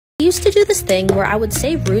I used to do this thing where I would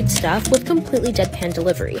say rude stuff with completely deadpan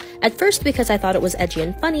delivery. At first because I thought it was edgy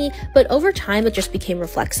and funny, but over time it just became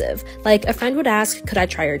reflexive. Like, a friend would ask, could I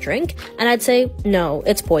try your drink? And I'd say, no,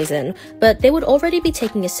 it's poison. But they would already be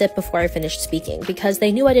taking a sip before I finished speaking because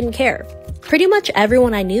they knew I didn't care. Pretty much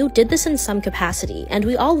everyone I knew did this in some capacity, and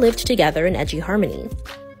we all lived together in edgy harmony.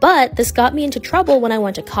 But this got me into trouble when I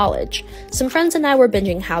went to college. Some friends and I were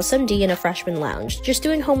binging House MD in a freshman lounge, just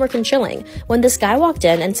doing homework and chilling, when this guy walked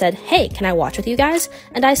in and said, hey, can I watch with you guys?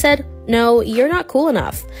 And I said, no, you're not cool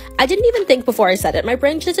enough. I didn't even think before I said it. My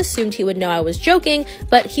brain just assumed he would know I was joking,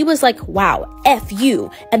 but he was like, wow, F you,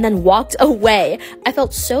 and then walked away. I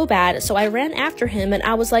felt so bad, so I ran after him and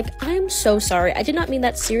I was like, I am so sorry. I did not mean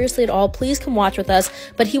that seriously at all. Please come watch with us.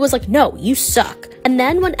 But he was like, no, you suck. And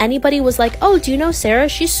then when anybody was like, oh, do you know Sarah?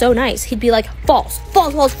 She's so nice. He'd be like, false,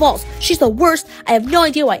 false, false, false. She's the worst. I have no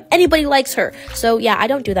idea why anybody likes her. So yeah, I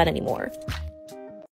don't do that anymore.